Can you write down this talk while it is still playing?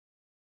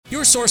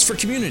Your source for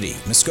community.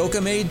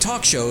 Muskoka-made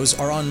talk shows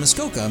are on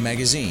Muskoka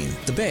Magazine,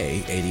 The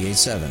Bay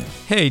 88.7.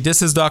 Hey,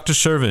 this is Dr.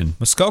 Shervin.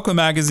 Muskoka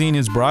Magazine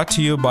is brought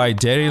to you by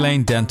Dairy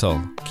Lane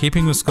Dental,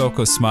 keeping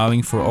Muskoka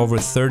smiling for over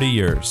 30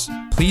 years.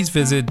 Please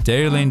visit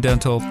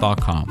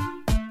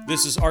dairylanedental.com.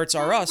 This is Arts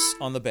R Us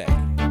on The Bay.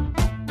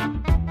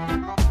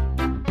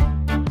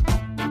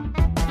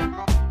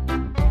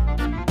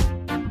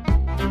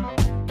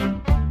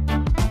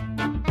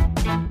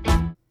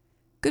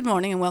 Good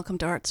morning and welcome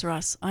to Arts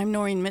Russ. I'm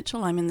Noreen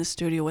Mitchell. I'm in the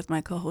studio with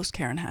my co-host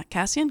Karen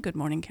Cassian. Good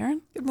morning,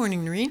 Karen. Good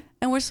morning, Noreen.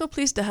 And we're so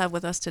pleased to have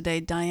with us today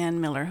Diane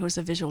Millar, who's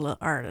a visual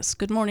artist.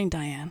 Good morning,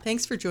 Diane.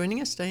 Thanks for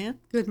joining us, Diane.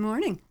 Good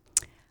morning.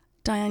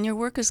 Diane, your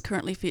work is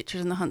currently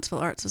featured in the Huntsville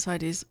Art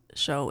Society's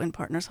show in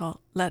Partners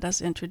Hall, Let Us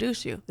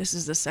Introduce You. This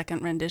is the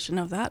second rendition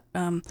of that.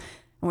 And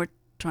we're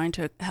trying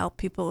to help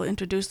people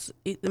introduce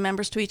the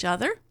members to each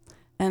other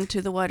and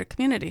to the wider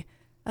community.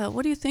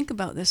 What do you think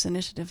about this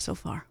initiative so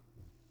far?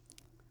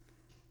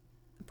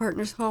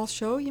 Partners Hall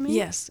show, you mean?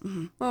 Yes.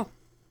 Mm-hmm. Oh,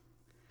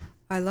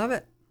 I love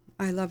it.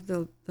 I love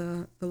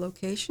the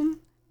location,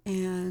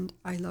 and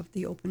I love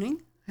the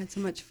opening. I had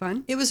so much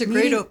fun. It was a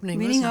great opening,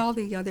 meeting wasn't it? all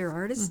the other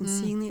artists and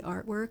seeing the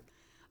artwork.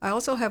 I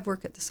also have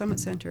work at the Summit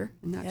Center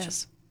in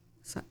that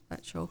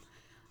that show.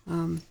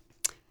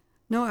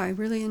 No, I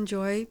really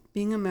enjoy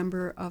being a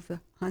member of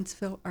the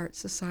Huntsville Art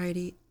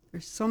Society.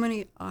 There's so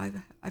many.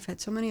 I've had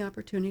so many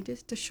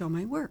opportunities to show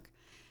my work.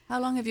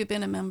 How long have you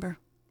been a member?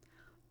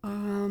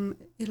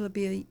 It'll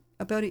be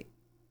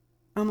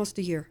almost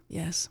a year.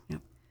 Yes. Yeah.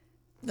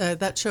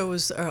 That show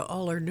was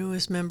all our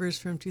newest members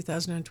from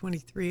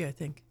 2023, I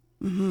think.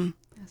 Mm-hmm.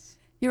 Yes.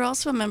 You're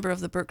also a member of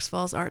the Berks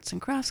Falls Arts and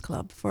Crafts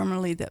Club,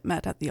 formerly that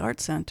met at the Art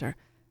Center.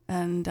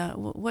 And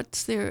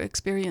what's their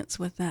experience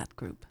with that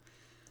group?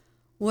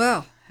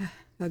 Well,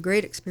 a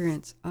great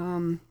experience.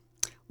 When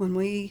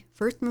we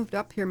first moved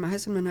up here, my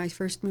husband and I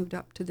first moved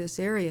up to this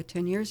area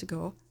 10 years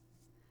ago,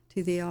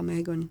 to the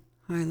Almaguin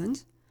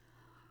Highlands.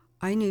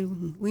 we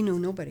knew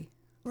nobody.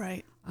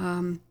 Right.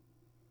 And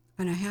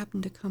I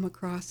happened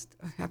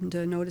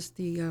to notice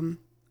the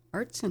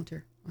art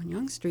center on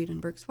Yonge Street in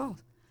Berks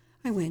Falls.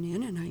 I went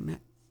in and I met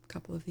a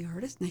couple of the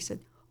artists, and they said,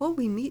 "Oh,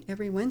 we meet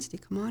every Wednesday.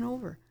 Come on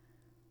over."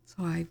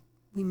 So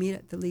we meet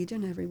at the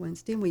Legion every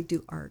Wednesday, and we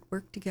do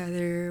artwork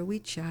together. We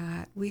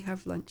chat. We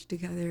have lunch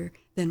together.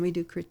 Then we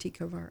do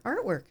critique of our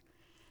artwork.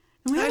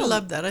 I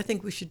love that. I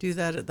think we should do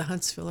that at the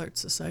Huntsville Art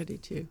Society,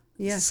 too.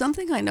 Yes.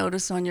 Something I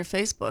noticed on your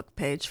Facebook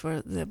page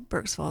for the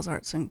Berks Falls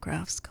Arts and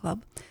Crafts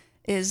Club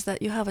is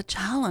that you have a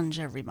challenge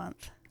every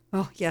month.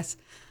 Oh, yes.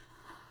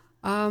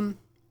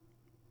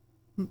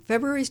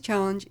 February's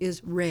challenge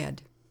is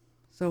red.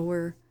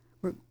 So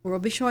we'll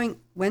be showing,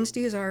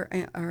 Wednesday is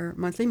our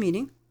monthly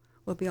meeting.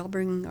 We'll be all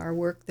bringing our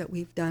work that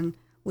we've done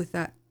with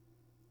that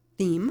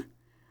theme.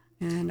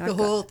 And the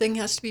whole thing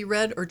has to be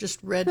red, or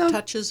just red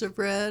touches of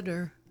red,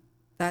 or...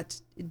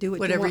 That's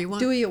whatever you want.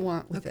 Do what you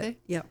want with it.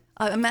 Yep.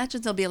 I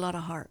imagine there'll be a lot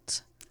of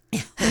hearts.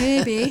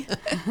 Maybe.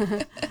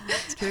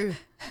 It's true.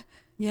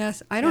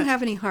 Yes, I don't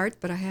have any hearts,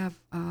 but I have.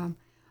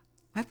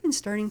 I've been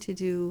starting to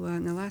do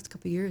in the last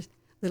couple of years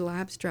little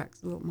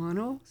abstracts, little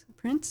mono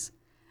prints,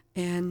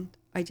 and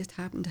I just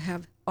happen to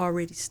have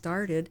already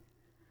started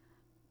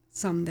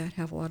some that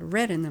have a lot of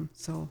red in them.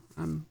 So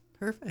I'm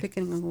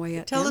picking away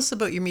at. Tell us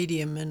about your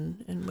medium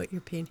and what you're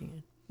painting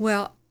in.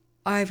 Well,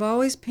 I've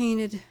always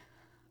painted.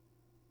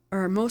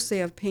 Or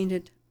mostly I've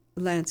painted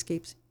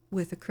landscapes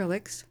with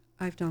acrylics.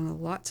 I've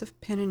done lots of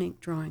pen and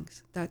ink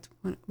drawings. That's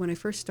when I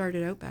first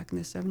started out back in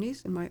the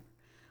 70s in my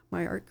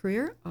art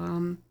career.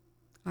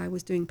 I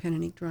was doing pen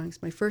and ink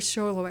drawings. My first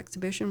solo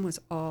exhibition was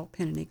all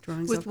pen and ink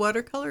drawings. With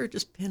watercolor or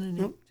just pen and ink?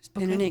 Nope, just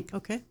pen and ink.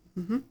 Okay.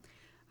 Mm-hmm.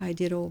 I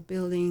did old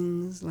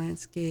buildings,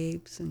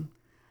 landscapes, and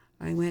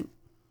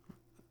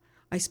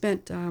I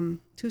spent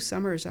 2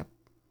 summers up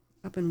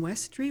in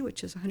Westry,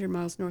 which is 100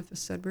 miles north of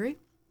Sudbury.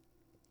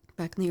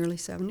 Back in the early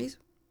 70s,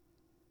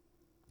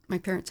 my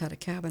parents had a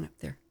cabin up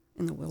there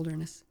in the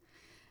wilderness,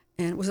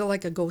 and it was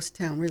like a ghost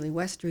town, really.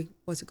 Westry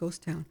was a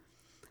ghost town.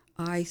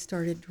 I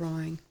started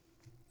drawing.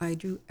 I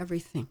drew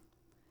everything,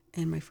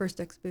 and my first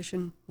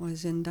exhibition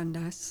was in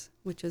Dundas,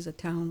 which is a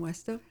town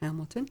west of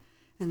Hamilton,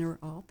 and they were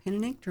all pen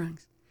and ink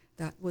drawings.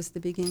 That was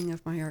the beginning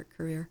of my art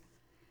career.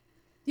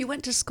 You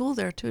went to school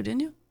there too,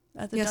 didn't you?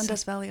 At the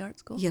Dundas Valley Art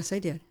School? Yes, I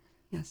did.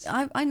 Yes.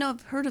 I know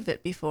I've heard of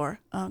it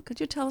before. Could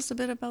you tell us a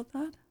bit about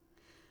that?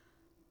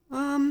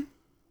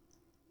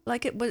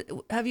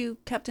 Have you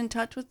kept in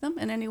touch with them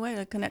in any way,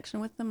 a connection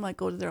with them, like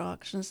go to their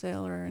auction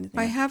sale or anything?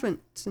 I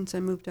haven't since I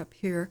moved up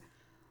here,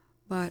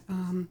 but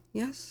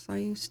yes,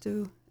 I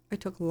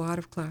took a lot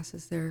of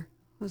classes there.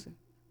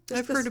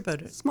 I've heard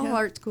about it. Small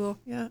art school.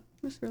 Yeah. It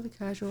was really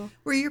casual.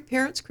 Were your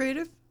parents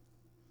creative?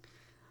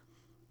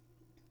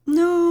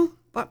 No,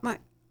 but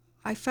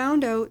I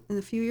found out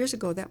a few years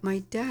ago that my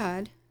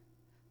dad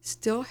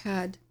still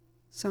had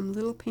some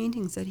little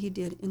paintings that he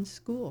did in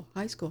school,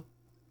 high school.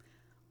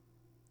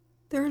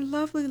 They're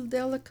lovely,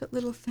 delicate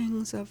little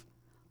things of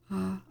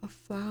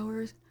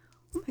flowers.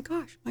 Oh my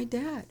gosh, my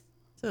dad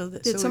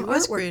did some he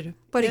was artwork, creative.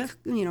 but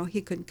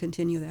he couldn't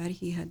continue that.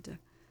 He had to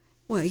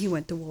Well, he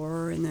went to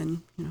war, and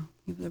then,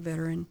 he was a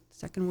veteran,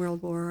 Second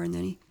World War, and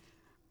then he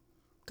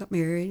got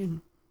married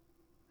and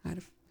had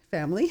a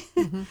family,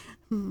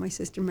 my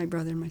sister, my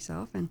brother, and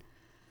myself. And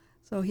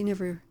so he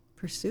never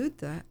pursued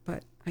that,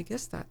 but I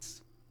guess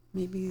that's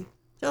maybe...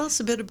 Tell us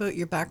a bit about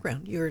your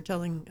background. You were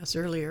telling us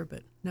earlier,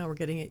 but now we're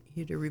getting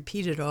you to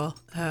repeat it all.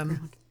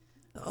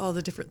 All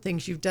the different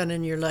things you've done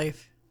in your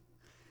life.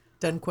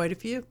 Done quite a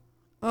few.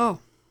 Oh,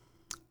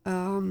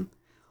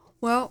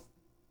 well,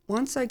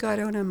 once I got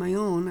out on my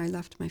own, I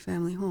left my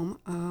family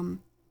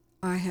home.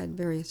 I had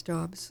various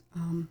jobs.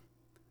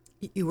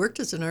 You worked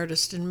as an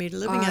artist and made a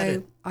living at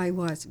it. I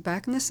was.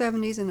 Back in the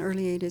 70s and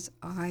early 80s,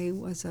 I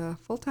was a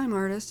full-time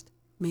artist,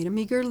 made a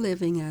meager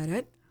living at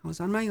it. I was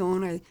on my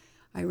own.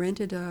 I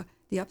rented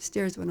the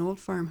upstairs of an old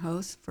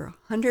farmhouse for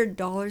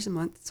 $100 a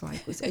month, so I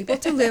was able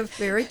to live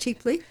very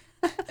cheaply.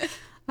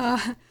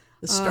 The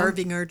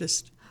starving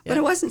artist. But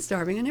I wasn't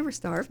starving. I never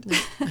starved.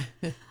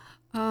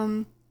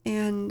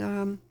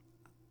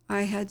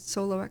 I had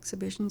solo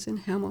exhibitions in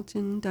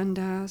Hamilton,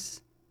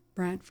 Dundas,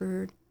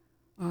 Brantford,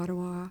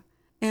 Ottawa,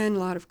 and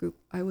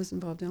I was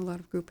involved in a lot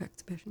of group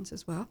exhibitions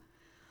as well.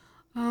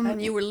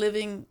 And you were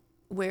living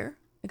where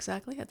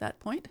exactly at that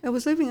point? I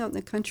was living out in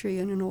the country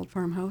in an old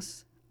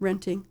farmhouse,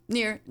 renting.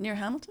 Near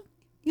Hamilton?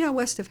 Yeah,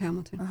 west of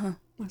Hamilton. Uh-huh.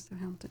 West of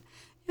Hamilton.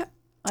 Yeah.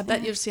 I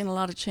bet you've seen a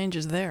lot of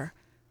changes there.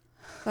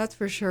 That's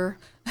for sure.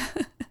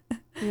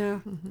 Yeah.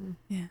 Mm-hmm.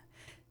 Yeah.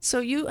 So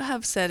you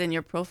have said in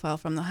your profile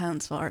from the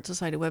Huntsville Art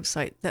Society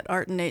website that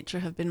art and nature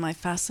have been my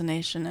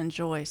fascination and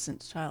joy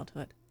since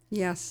childhood.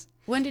 Yes.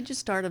 When did you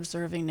start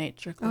observing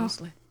nature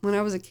closely? When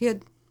I was a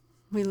kid.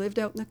 We lived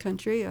out in the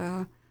country.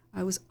 I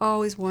was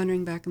always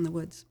wandering back in the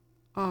woods,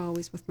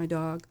 always with my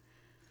dog.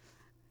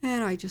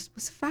 And I just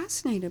was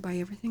fascinated by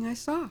everything I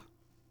saw.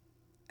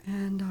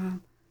 And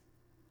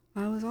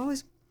I was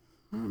always,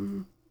 I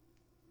don't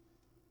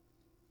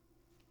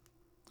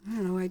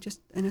know, I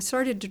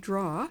started to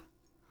draw.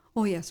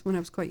 Oh, yes, when I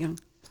was quite young.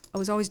 I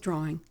was always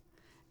drawing.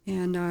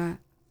 And I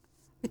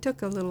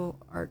took a little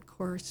art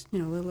course,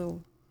 when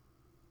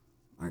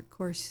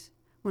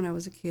I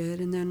was a kid.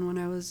 And then when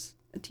I was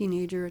a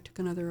teenager, I took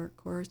another art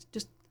course.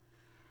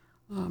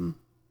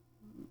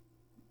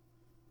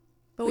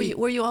 But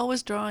were you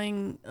always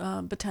drawing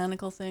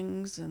botanical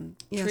things and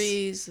Yes.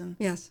 trees? And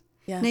Yes.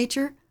 Yeah.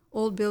 Nature,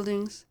 old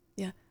buildings.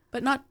 Yeah.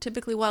 But not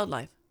typically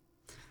wildlife?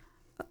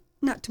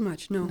 Not too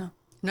much, no. No.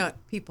 Not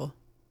people.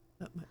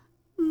 Not much.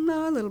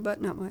 No, a little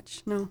bit, not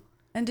much, no.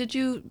 And did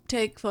you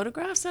take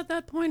photographs at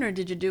that point, or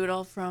did you do it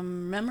all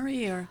from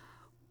memory? Or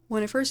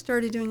When I first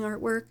started doing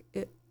artwork,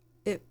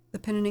 the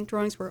pen and ink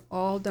drawings were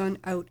all done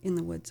out in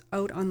the woods,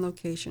 out on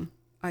location.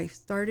 I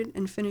started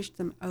and finished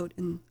them out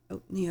in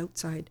the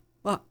outside.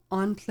 Well,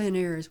 en plein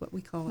air is what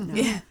we call it now.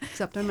 Yeah.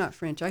 Except I'm not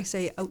French. I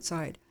say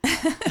outside.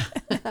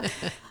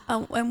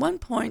 At one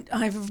point,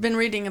 I've been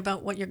reading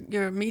about what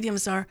your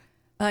mediums are.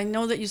 I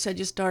know that you said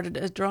you started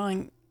as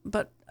drawing,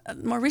 but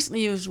more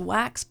recently you used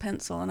wax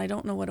pencil, and I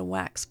don't know what a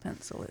wax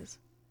pencil is.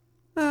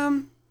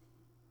 How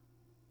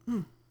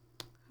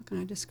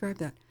can I describe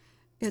that?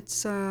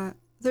 It's I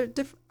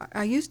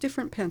use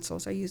different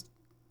pencils. I used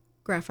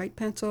graphite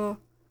pencil,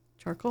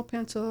 charcoal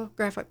pencil,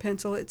 graphite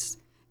pencil. It's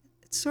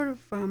sort of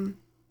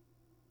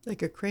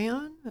Like a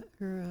crayon?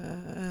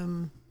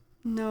 Or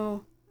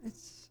no,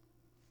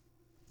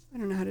 I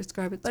don't know how to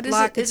describe it. It's But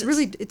black. is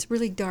It's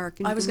really dark.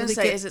 And I you was can going to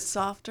really say, get- is it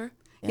softer?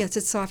 Yeah. Yes,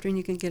 it's softer, and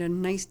you can get a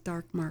nice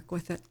dark mark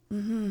with it.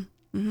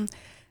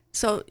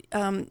 So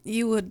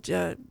you would,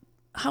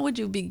 how would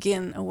you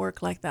begin a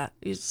work like that?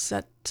 You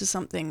set to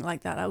something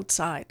like that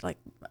outside, like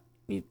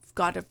you've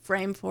got a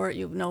frame for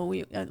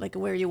it, like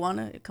where you want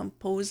to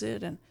compose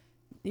it, and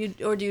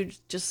or do you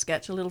just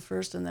sketch a little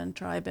first and then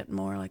try a bit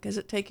more? Like, does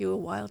it take you a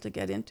while to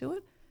get into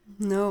it?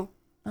 No.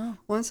 Oh.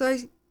 Once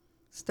I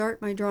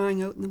start my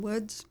drawing out in the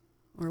woods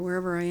or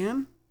wherever I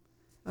am,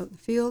 out in the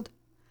field,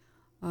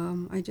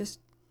 I just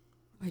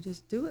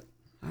do it.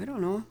 I don't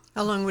know.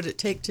 how long would it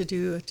take to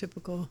do a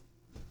typical...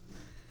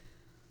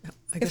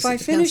 I guess If I it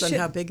depends finish on it-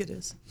 how big it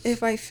is.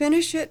 If I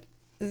finish it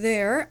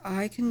there,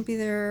 I can be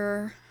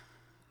there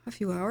a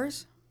few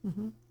hours.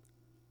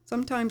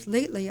 Sometimes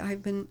lately I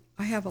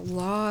have a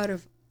lot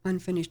of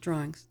unfinished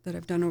drawings that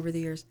I've done over the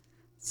years,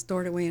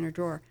 stored away in a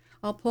drawer.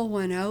 I'll pull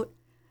one out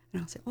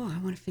and I'll say, oh, I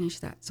want to finish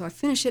that. So I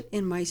finish it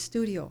in my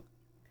studio.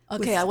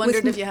 Okay, With- I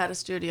wondered with- if you had a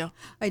studio.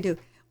 I do.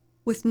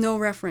 With no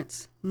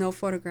reference, no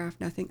photograph,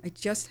 nothing. I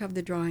just have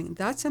the drawing.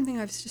 That's something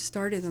I've just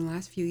started in the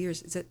last few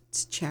years.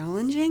 It's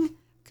challenging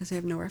because I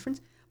have no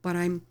reference, but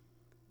I'm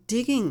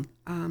digging,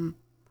 I'm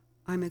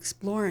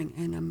exploring,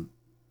 and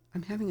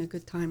I'm having a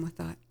good time with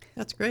that.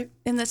 That's great.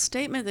 In the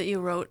statement that you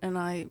wrote, and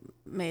I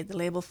made the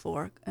label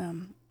for,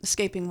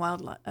 escaping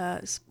wildfire,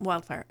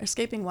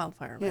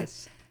 right?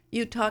 Yes.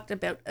 You talked a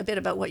bit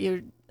about what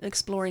you're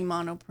exploring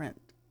monoprint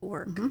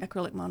work,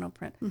 acrylic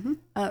monoprint.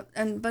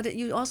 But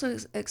you also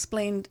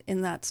explained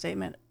in that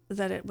statement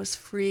that it was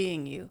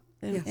freeing you.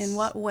 Yes. In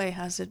what way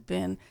has it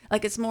been?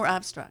 Like, it's more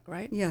abstract,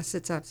 right? Yes,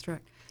 it's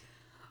abstract.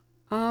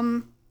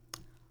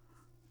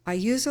 I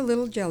use a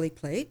little jelly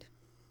plate,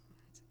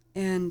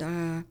 and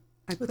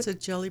What's a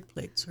jelly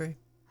plate? Sorry.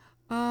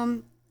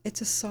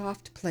 It's a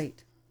soft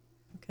plate.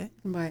 Okay.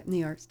 You can buy it in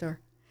the art store.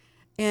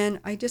 And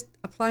I just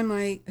apply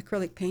my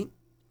acrylic paint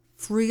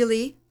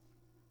freely.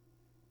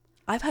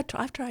 I've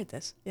tried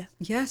this. Yeah.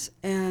 Yes,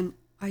 and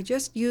I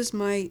just use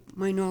my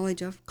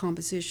knowledge of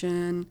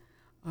composition,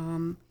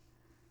 and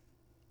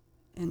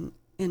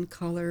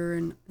color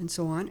and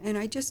so on. And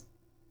I just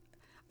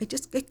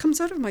it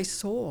comes out of my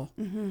soul.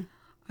 Mm-hmm.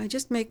 I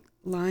just make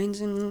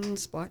lines and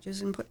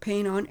splotches and put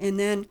paint on, and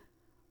then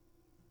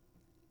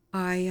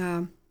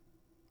I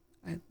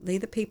lay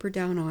the paper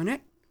down on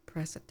it,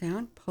 press it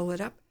down, pull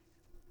it up.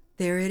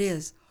 There it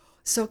is.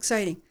 So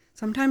exciting.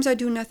 Sometimes I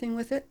do nothing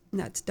with it, and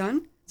that's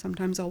done.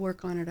 Sometimes I'll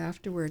work on it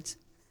afterwards.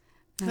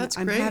 And That's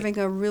I'm great. having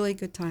a really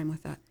good time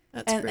with that.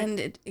 That's great. And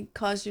it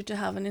caused you to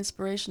have an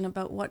inspiration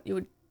about what you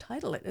would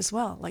title it as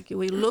well. Like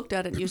we looked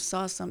at it, you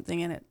saw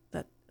something in it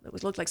that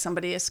looked like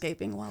somebody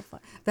escaping wildfire.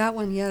 That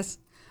one, yes.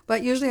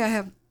 But usually I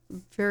have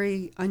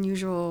very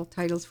unusual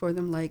titles for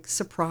them, like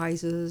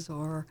surprises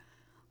or,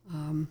 I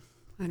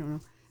don't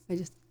know. I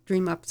just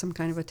dream up some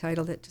kind of a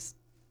title that just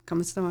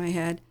comes to my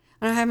head.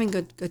 And I'm having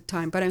a good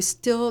time. But I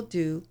still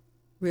do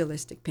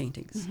realistic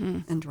paintings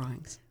and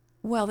drawings.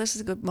 Well, this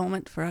is a good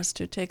moment for us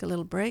to take a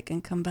little break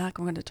and come back.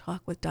 We're going to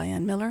talk with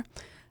Diane Millar,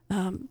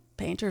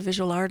 painter,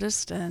 visual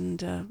artist,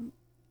 and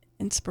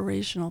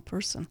inspirational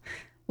person.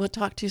 We'll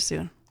talk to you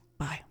soon.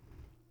 Bye.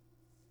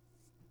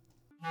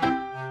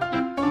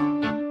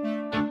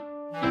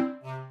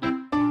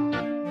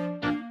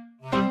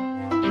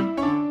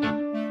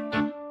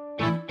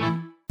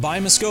 By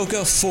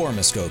Muskoka for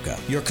Muskoka,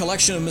 your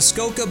collection of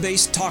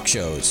Muskoka-based talk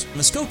shows.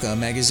 Muskoka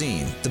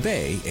Magazine, The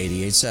Bay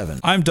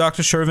 88.7. I'm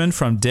Dr. Shervin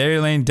from Dairy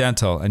Lane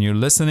Dental, and you're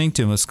listening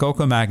to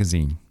Muskoka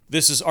Magazine.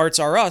 This is Arts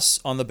Are Us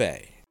on the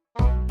Bay.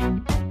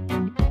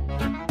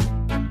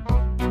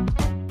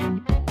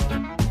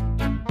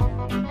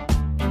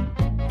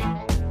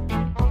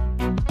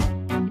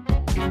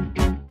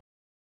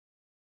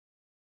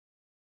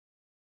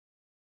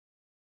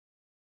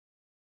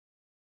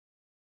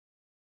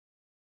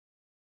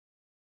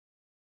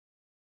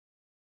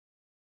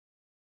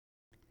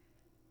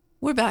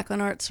 We're back on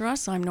Arts for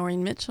Us. I'm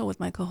Noreen Mitchell with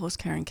my co-host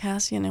Karen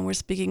Cassian, and we're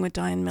speaking with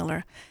Diane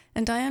Millar.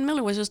 And Diane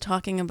Millar was just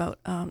talking about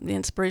the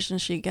inspiration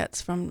she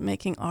gets from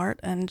making art,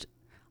 and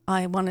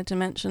I wanted to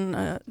mention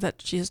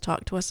that she has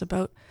talked to us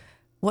about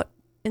what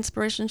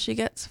inspiration she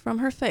gets from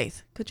her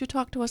faith. Could you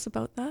talk to us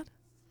about that?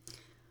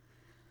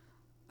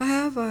 I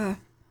have a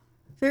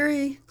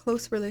very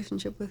close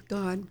relationship with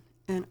God,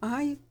 and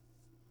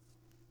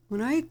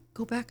when I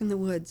go back in the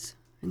woods,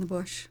 in the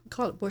bush, we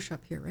call it bush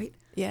up here, right?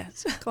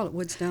 Yes. Call it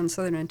woods down in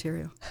southern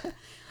Ontario.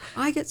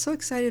 I get so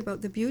excited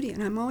about the beauty,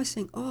 and I'm always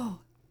saying, oh,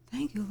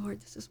 thank you,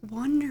 Lord, this is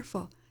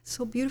wonderful. It's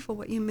so beautiful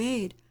what you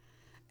made.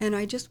 And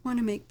I just want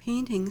to make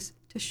paintings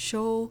to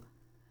show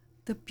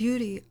the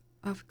beauty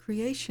of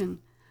creation.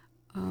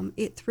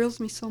 It thrills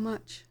me so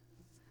much.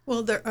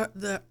 Well,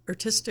 the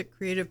artistic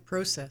creative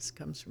process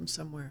comes from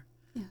somewhere.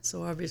 Yeah.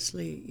 So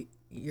obviously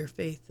your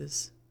faith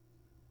is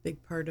a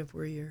big part of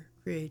where your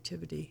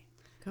creativity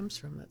comes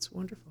from. That's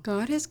wonderful.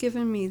 God has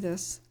given me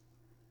this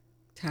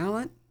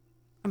talent.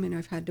 I mean,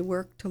 I've had to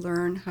work to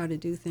learn how to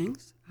do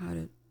things, how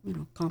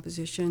to,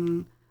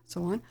 composition,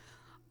 so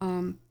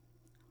on.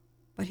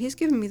 But he's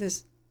given me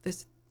this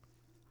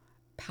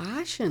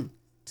passion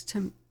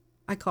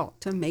I call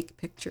it to make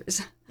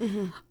pictures.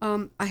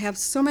 Mm-hmm. I have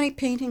so many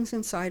paintings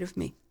inside of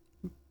me,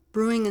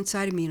 brewing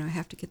inside of me, and I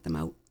have to get them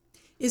out.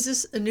 Is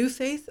this a new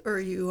faith, or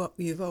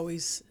you've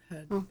always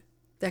had? Oh,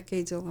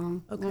 decades, a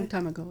long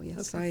time ago,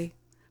 yes. Okay.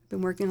 I've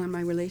been working on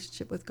my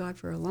relationship with God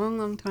for a long,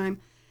 long time,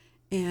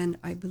 and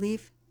I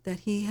believe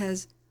that he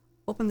has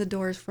opened the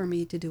doors for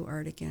me to do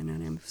art again,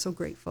 and I'm so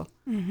grateful.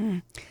 Mm-hmm.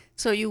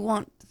 So you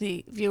want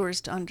the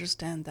viewers to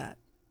understand that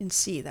and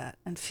see that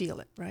and feel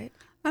it, right?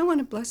 I want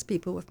to bless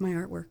people with my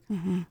artwork.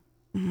 Mm-hmm.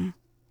 Mm-hmm.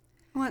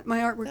 I want my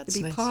artwork That's to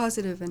be nice.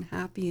 positive and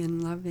happy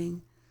and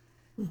loving.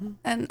 Mm-hmm.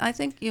 And I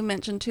think you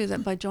mentioned too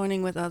that by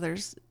joining with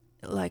others,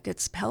 like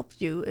it's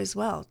helped you as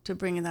well to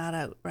bring that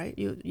out, right?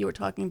 You were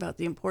talking about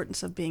the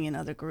importance of being in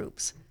other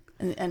groups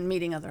and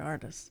meeting other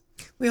artists.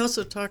 We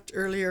also talked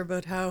earlier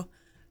about how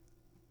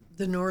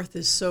the North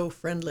is so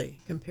friendly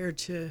compared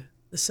to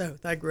the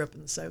South. I grew up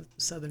in the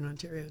southern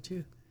Ontario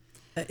too.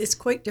 It's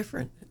quite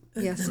different.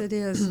 Yes, it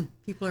is.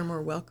 People are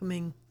more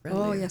welcoming,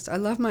 friendlier. Oh, yes. I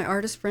love my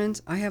artist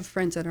friends. I have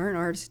friends that aren't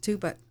artists too,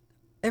 but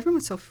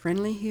everyone's so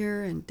friendly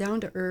here and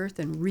down to earth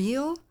and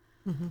real.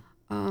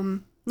 Mm-hmm.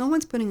 No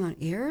one's putting on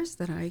airs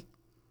that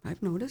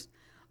I've noticed.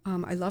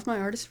 I love my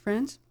artist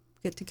friends.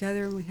 We get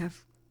together and we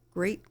have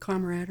great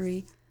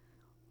camaraderie.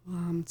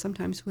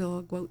 Sometimes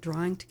we'll go out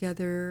drawing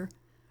together,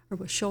 or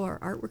we'll show our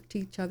artwork to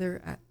each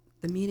other at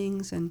the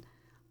meetings, and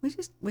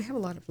we have a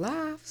lot of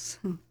laughs.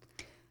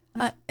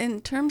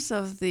 In terms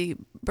of the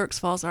Berks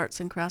Falls Arts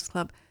and Crafts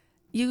Club,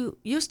 you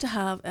used to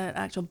have an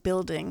actual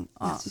building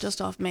just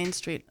off Main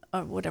Street,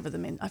 or whatever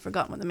I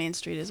forgot what the Main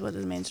Street is. What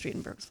is the Main Street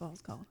in Berks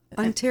Falls called?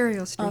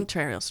 Ontario Street.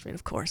 Ontario Street,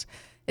 of course.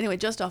 anyway,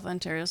 just off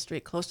Ontario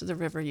Street, close to the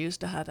river, you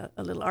used to have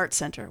a little art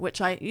center,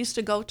 which I used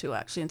to go to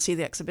actually and see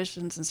the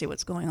exhibitions and see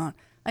what's going on.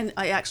 And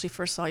I actually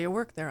first saw your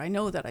work there. I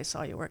know that I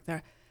saw your work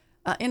there.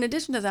 In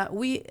addition to that,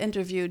 we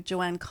interviewed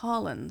Joanne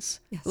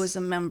Collins, Yes. who was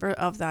a member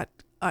of that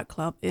art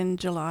club in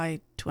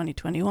July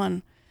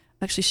 2021.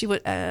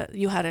 Actually,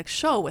 you had a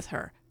show with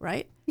her,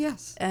 right?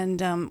 Yes.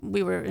 And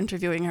we were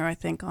interviewing her, I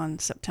think, on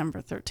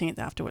September 13th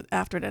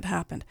after it had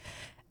happened.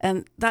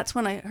 And that's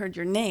when I heard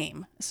your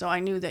name. So I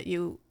knew that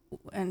you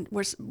and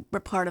were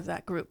part of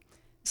that group.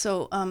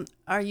 So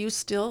are you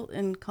still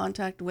in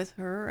contact with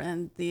her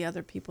and the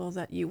other people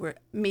that you were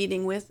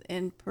meeting with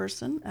in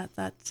person at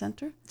that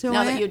center?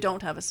 Now that you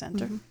don't have a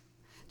center? Mm-hmm.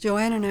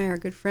 Joanne and I are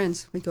good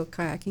friends. We go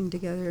kayaking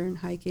together and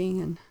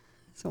hiking and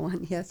so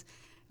on, yes.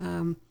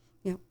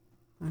 Yeah,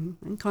 I'm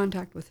in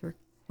contact with her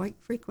quite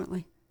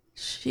frequently.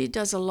 She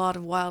does a lot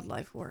of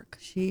wildlife work.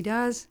 She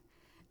does.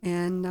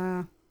 And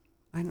I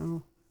don't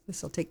know,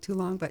 this will take too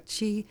long, but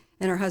she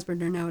and her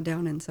husband are now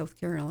down in South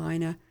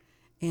Carolina,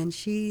 and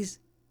she's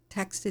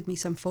texted me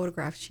some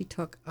photographs she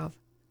took of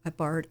a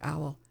barred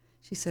owl.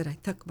 She said, I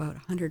took about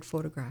 100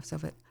 photographs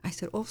of it. I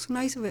said, oh, so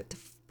nice of it to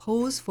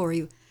pose for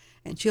you.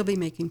 And she'll be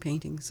making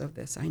paintings of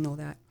this. I know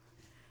that.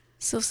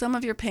 So some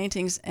of your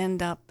paintings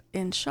end up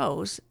in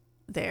shows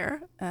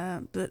there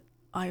that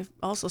I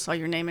also saw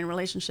your name in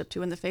relationship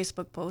to in the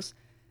Facebook post,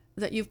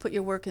 that you've put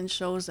your work in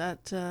shows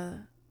at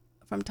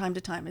from time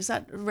to time. Is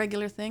that a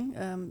regular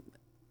thing?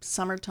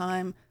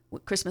 Summertime,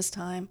 Christmas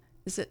time?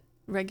 Is it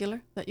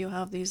regular that you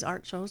have these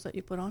art shows that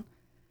you put on?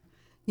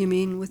 You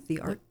mean with the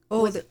art?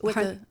 With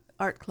the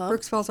art club?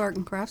 Berks Falls Art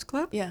and Crafts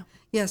Club? Yeah.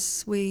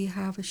 Yes, we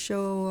have a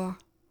show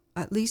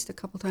at least a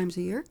couple times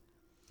a year.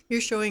 You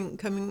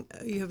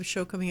have a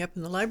show coming up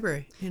in the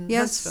library in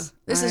Yes. Huntsville.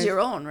 This is your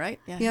own, right?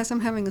 Yeah. Yes,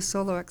 I'm having a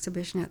solo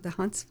exhibition at the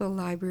Huntsville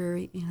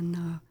Library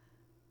in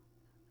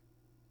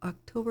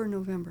October,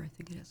 November, I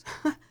think it is.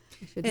 I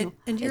should know.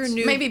 And you're It's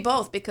new. maybe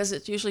both, because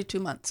it's usually 2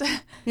 months.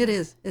 It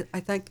is. I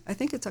think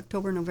it's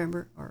October,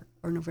 November, or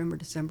November,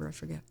 December. I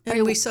forget.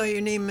 And we saw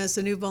your name as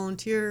a new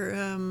volunteer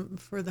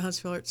for the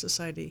Huntsville Art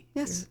Society.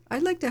 Yes,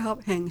 I'd like to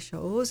help hang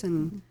shows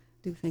and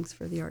do things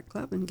for the art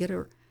club and get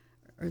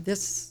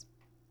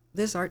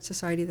this art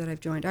society that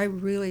I've joined. I'm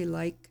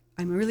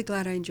really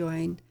glad I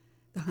joined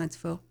the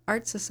Huntsville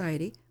Art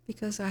Society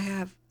because I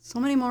have so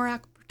many more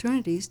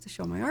opportunities to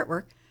show my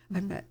artwork.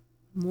 I've met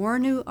more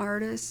new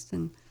artists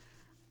and.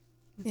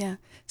 Yeah.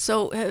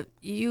 So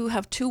you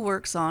have 2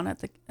 works on at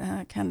the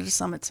Canada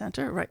Summit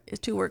Center, right?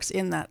 2 works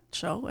in that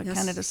show at Yes.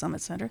 Canada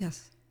Summit Center.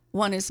 Yes.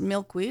 One is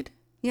Milkweed,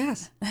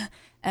 Yes.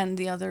 and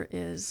the other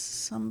is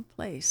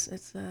someplace.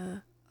 It's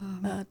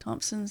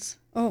Thompson's.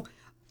 Oh,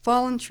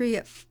 Fallen Tree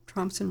at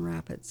Thompson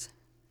Rapids.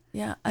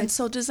 Yeah. And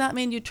so does that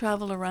mean you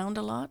travel around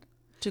a lot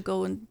to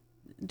go and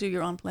do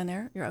your on plein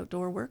air, your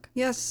outdoor work?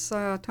 Yes,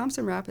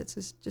 Thompson Rapids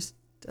is just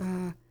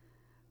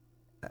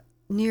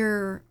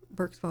near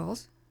Berks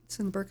Falls. It's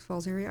in the Berks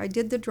Falls area. I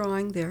did the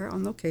drawing there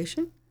on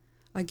location.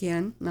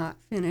 Again, not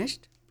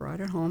finished.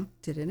 Brought it home.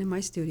 Did it in my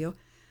studio.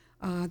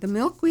 The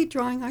milkweed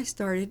drawing I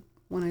started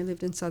when I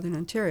lived in Southern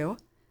Ontario.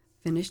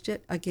 Finished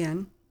it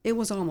again. It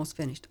was almost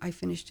finished. I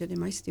finished it in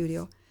my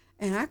studio.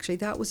 And actually,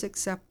 that was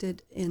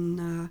accepted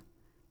in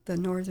the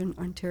Northern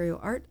Ontario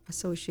Art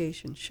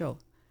Association show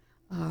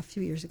a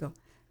few years ago.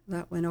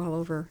 That went all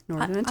over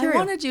Northern Ontario. I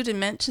wanted you to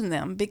mention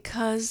them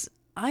because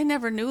I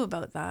never knew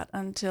about that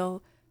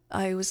until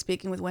I was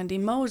speaking with Wendy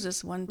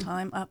Moses one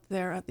time up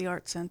there at the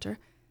Art Center,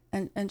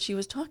 and she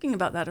was talking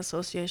about that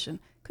association.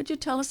 Could you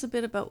tell us a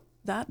bit about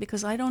that?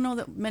 Because I don't know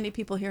that many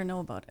people here know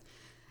about it.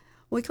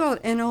 We call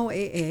it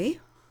NOAA,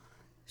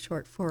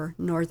 short for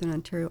Northern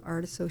Ontario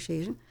Art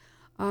Association.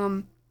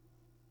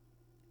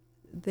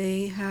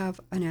 They have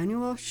an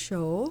annual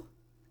show,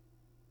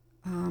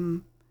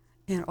 and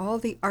all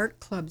the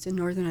art clubs in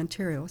Northern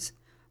Ontario.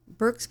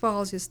 Berks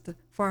Falls is the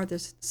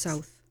farthest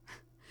south.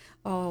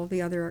 All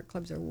the other art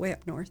clubs are way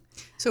up north.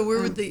 So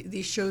where would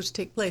these shows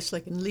take place?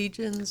 Like in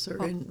Legions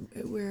or in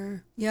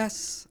where?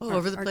 Yes. All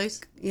over the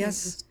place?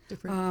 Yes. Just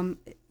different.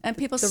 And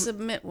people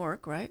submit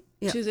work, right,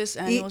 Yeah. to this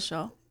annual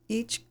show?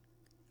 Each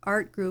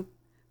art group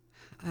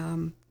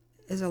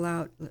is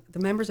allowed, the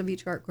members of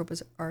each art group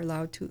are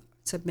allowed to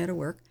submit a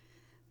work.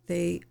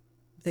 They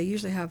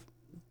usually have,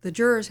 the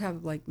jurors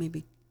have like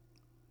maybe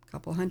a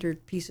couple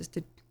hundred pieces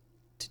to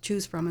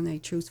choose from, and they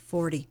choose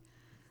 40.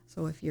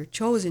 So if you're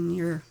chosen,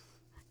 you're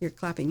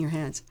clapping your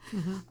hands.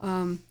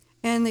 Mm-hmm.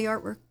 And the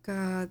artwork,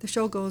 the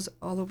show goes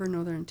all over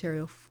Northern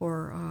Ontario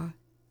for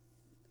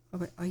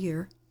a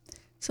year.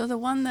 So the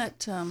one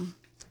that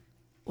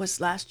was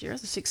last year,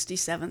 the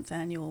 67th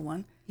annual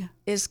one,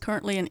 is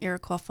currently in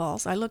Iroquois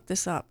Falls. I looked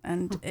this up,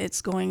 and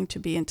it's going to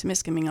be in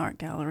Temiskaming Art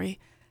Gallery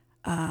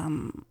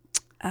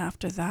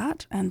after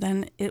that, and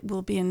then it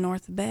will be in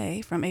North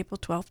Bay from April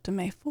 12th to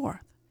May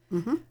 4th.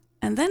 Mm-hmm.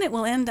 And then it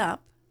will end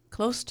up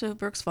close to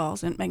Berks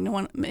Falls in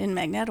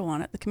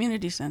Magnetawan at the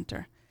community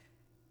center.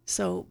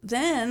 So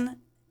then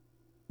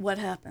what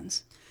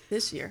happens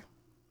this year?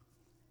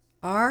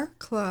 Our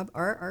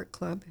art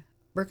club,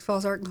 Berks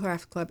Falls Art and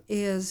Craft Club,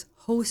 is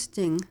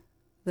hosting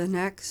the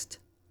next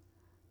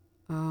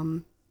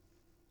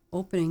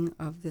opening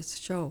of this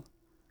show.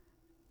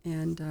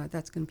 And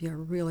that's going to be a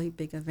really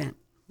big event.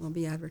 We'll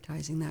be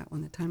advertising that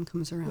when the time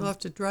comes around. We'll have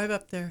to drive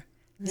up there.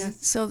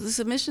 Yes. So the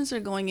submissions are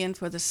going in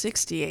for the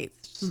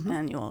 68th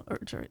annual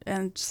jury,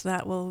 and so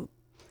that will,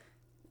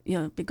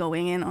 be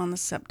going in on the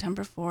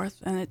September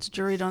 4th, and it's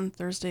juried on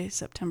Thursday,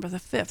 September the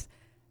 5th.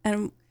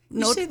 And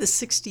You say the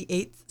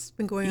 68th? It's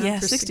been going on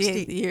for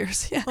 68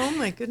 years. Yeah. Oh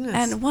my goodness.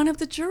 And one of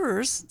the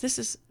jurors, this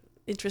is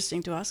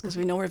interesting to us because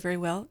we know her very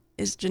well,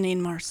 is Janine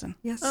Marson.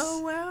 Yes.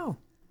 Oh, wow.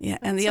 Yeah,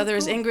 and the so other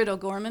is cool. Ingrid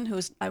O'Gorman,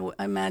 who's I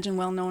imagine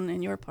well known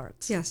in your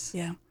parts. Yes.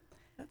 Yeah.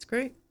 That's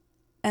great.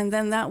 And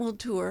then that will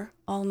tour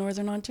all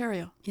Northern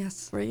Ontario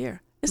Yes. for a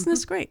year. Isn't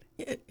this great?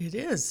 It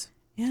is.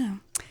 Yeah.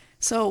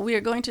 So we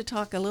are going to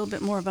talk a little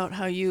bit more about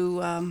how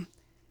you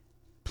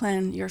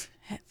plan your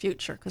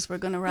future, because we're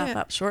going to wrap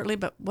up shortly.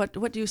 But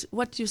what do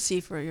you see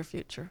for your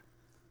future?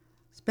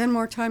 Spend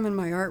more time in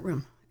my art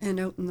room and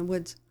out in the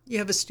woods. You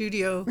have a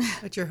studio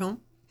at your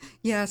home?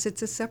 Yes,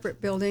 it's a separate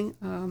building.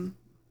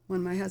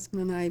 When my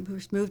husband and I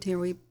first moved here,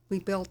 we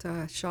built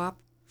a shop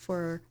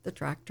for the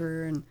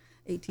tractor and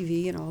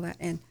ATV and all that.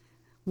 And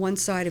one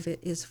side of it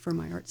is for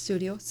my art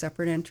studio,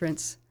 separate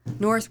entrance,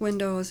 north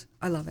windows.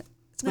 I love it.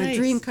 It's my Nice.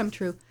 dream come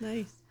true.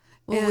 Nice.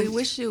 Well, we And-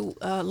 wish you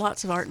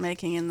lots of art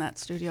making in that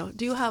studio.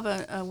 Do you have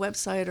a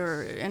website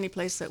or any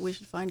place that we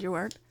should find your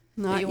art?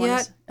 that Not you wanna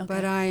yet, okay.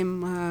 but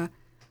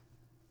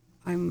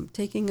I'm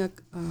taking a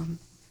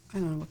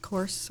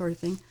course sort of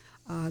thing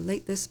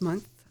late this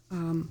month,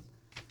 and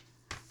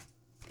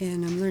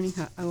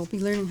I will be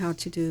learning how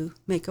to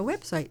make a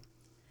website.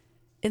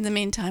 In the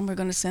meantime, we're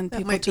going to send That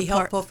people might to be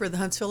helpful for the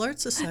Huntsville Art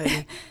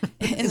Society.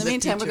 In the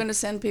meantime, we're going to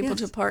send people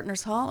to Yes.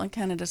 Partners Hall and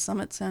Canada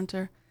Summit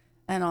Center,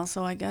 and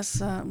also, I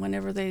guess,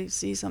 whenever they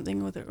see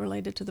something with it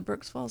related to the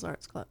Berks Falls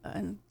Arts Club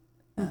and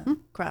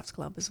Crafts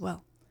Club as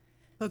well.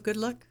 Well, good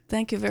luck.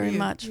 Thank you very you.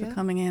 much for Yeah.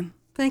 coming in.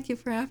 Thank you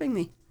for having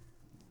me.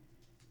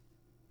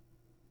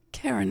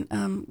 Karen,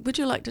 would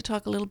you like to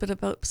talk a little bit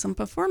about some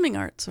performing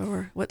arts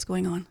or what's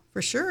going on?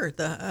 For sure.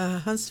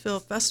 The Huntsville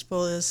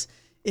Festival has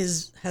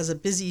a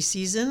busy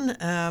season.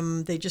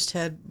 They just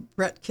had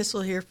Brett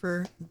Kissel here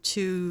for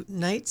 2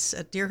 nights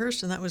at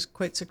Deerhurst, and that was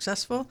quite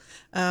successful.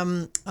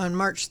 On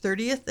March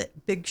 30th,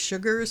 Big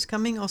Sugar is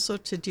coming also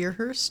to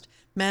Deerhurst.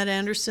 Matt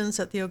Anderson's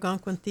at the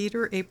Algonquin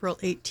Theatre, April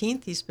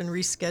 18th. He's been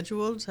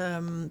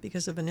rescheduled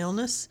because of an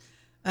illness.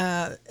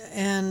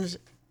 And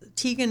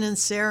Tegan and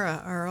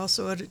Sarah are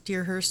also at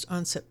Deerhurst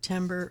on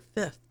September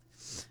 5th.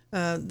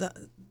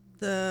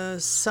 The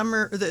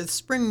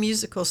spring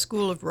musical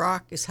School of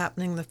Rock is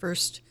happening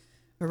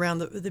around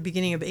the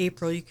beginning of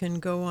April. You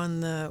can go on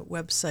the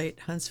website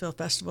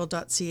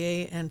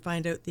huntsvillefestival.ca and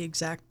find out the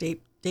exact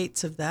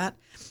dates of that.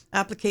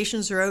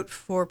 Applications are out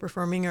for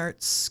performing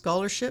arts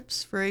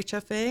scholarships for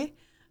HFA.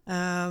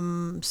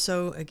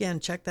 So again,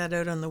 check that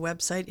out on the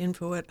website,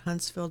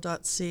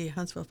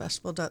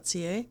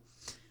 huntsvillefestival.ca.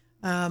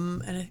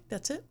 And I think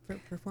that's it for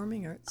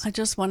performing arts. I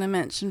just want to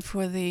mention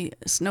for the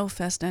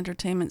Snowfest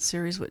Entertainment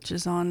Series, which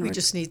is on... We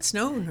just need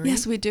snow, right?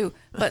 Yes, we do.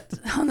 But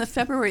on the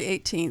February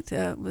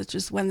 18th, which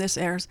is when this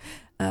airs,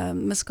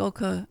 there's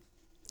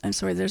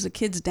a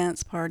kids'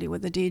 dance party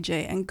with a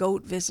DJ and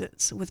goat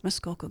visits with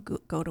Muskoka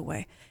Goat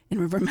Away in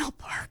Rivermill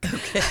Park.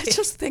 Okay. I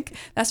just think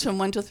that's from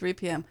 1 to 3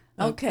 p.m.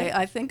 Okay,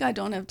 I think I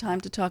don't have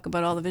time to talk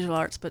about all the visual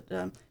arts, but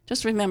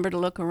just remember to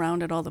look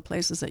around at all the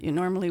places that you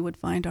normally would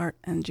find art,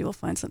 and you will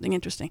find something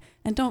interesting.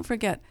 And don't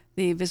forget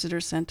the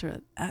visitor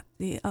center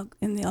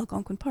in the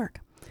Algonquin Park.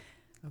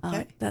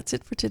 Okay. That's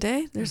it for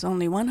today. There's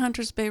only one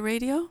Hunters Bay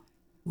Radio.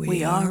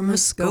 We are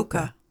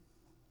Muskoka.